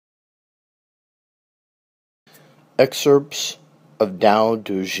Excerpts of Dao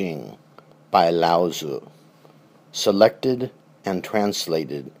De Jing by Lao Zi, selected and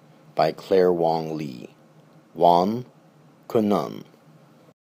translated by Claire Wang Lee. Wan Kunun.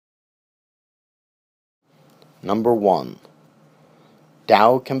 Number 1.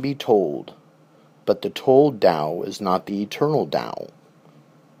 Tao can be told, but the told Tao is not the eternal Tao.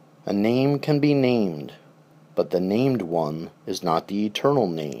 A name can be named, but the named one is not the eternal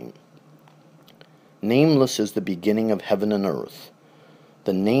name. Nameless is the beginning of heaven and earth.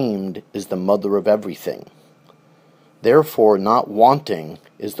 The named is the mother of everything. Therefore, not wanting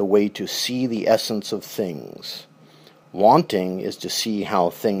is the way to see the essence of things. Wanting is to see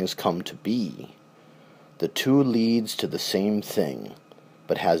how things come to be. The two leads to the same thing,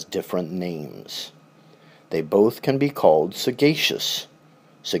 but has different names. They both can be called sagacious,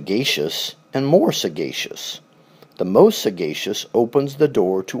 and more sagacious. The most sagacious opens the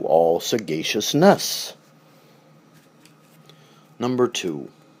door to all sagaciousness. Number 2.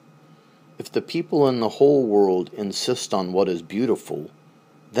 If the people in the whole world insist on what is beautiful,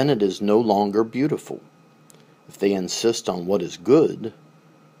 then it is no longer beautiful. If they insist on what is good,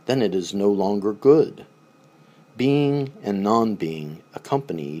 then it is no longer good. Being and non-being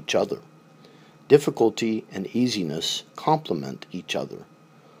accompany each other. Difficulty and easiness complement each other.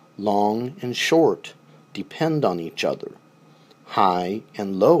 Long and short depend on each other. High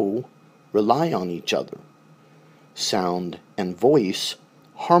and low rely on each other. Sound and voice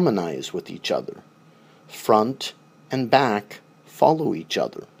harmonize with each other. Front and back follow each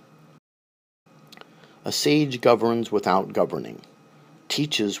other. A sage governs without governing,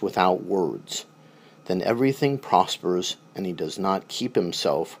 teaches without words. Then everything prospers, and he does not keep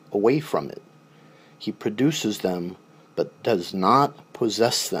himself away from it. He produces them, but does not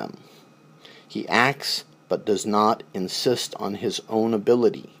possess them. He acts, but does not insist on his own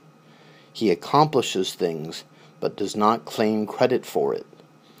ability. He accomplishes things, but does not claim credit for it.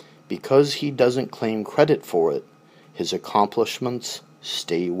 Because he doesn't claim credit for it, his accomplishments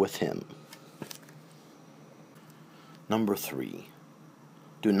stay with him. Number 3.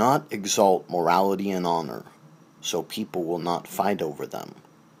 Do not exalt morality and honor, so people will not fight over them.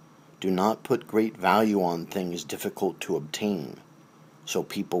 Do not put great value on things difficult to obtain, so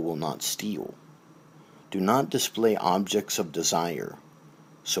people will not steal. Do not display objects of desire,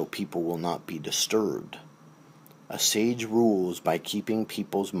 so people will not be disturbed. A sage rules by keeping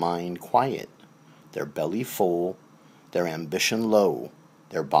people's mind quiet, their belly full, their ambition low,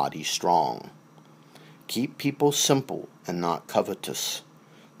 their body strong. Keep people simple and not covetous.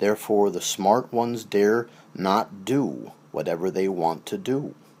 Therefore the smart ones dare not do whatever they want to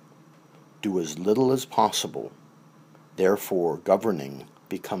do. Do as little as possible. Therefore governing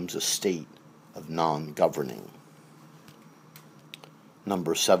becomes a state of non-governing.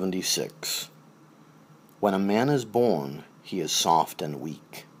 Number 76. When a man is born, he is soft and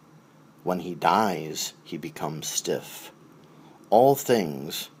weak. When he dies, he becomes stiff. All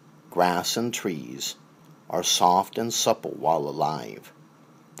things, grass and trees, are soft and supple while alive.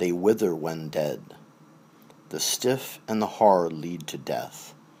 They wither when dead. The stiff and the hard lead to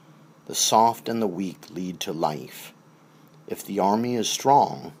death. The soft and the weak lead to life. If the army is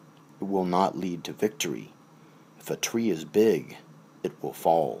strong, it will not lead to victory. If a tree is big, it will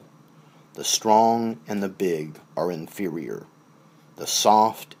fall. The strong and the big are inferior. The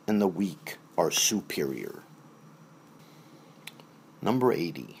soft and the weak are superior. Number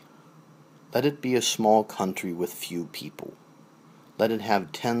 80. Let it be a small country with few people. Let it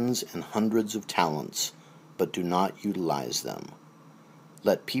have tens and hundreds of talents, but do not utilize them.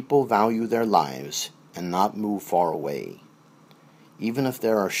 Let people value their lives and not move far away. Even if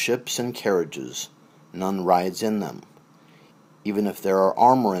there are ships and carriages, none rides in them. Even if there are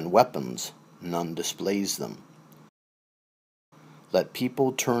armor and weapons, none displays them. Let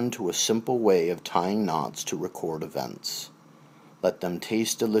people turn to a simple way of tying knots to record events. Let them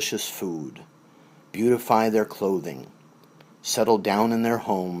taste delicious food, beautify their clothing, settle down in their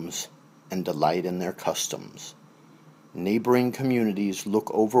homes, and delight in their customs. Neighboring communities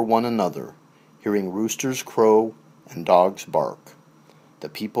look over one another, hearing roosters crow and dogs bark. The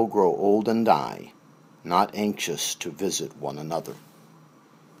people grow old and die, not anxious to visit one another.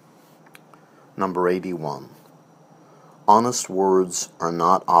 Number 81. Honest words are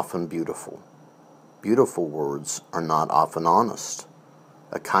not often beautiful. Beautiful words are not often honest.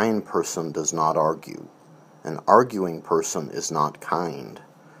 A kind person does not argue. An arguing person is not kind.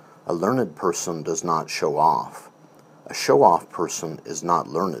 A learned person does not show off. A show-off person is not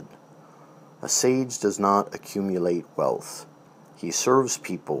learned. A sage does not accumulate wealth. He serves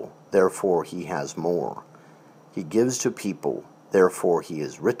people, therefore he has more. He gives to people, therefore he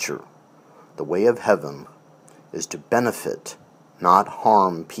is richer. The way of heaven is to benefit, not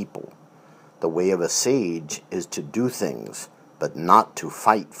harm people. The way of a sage is to do things, but not to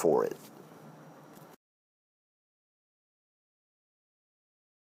fight for it.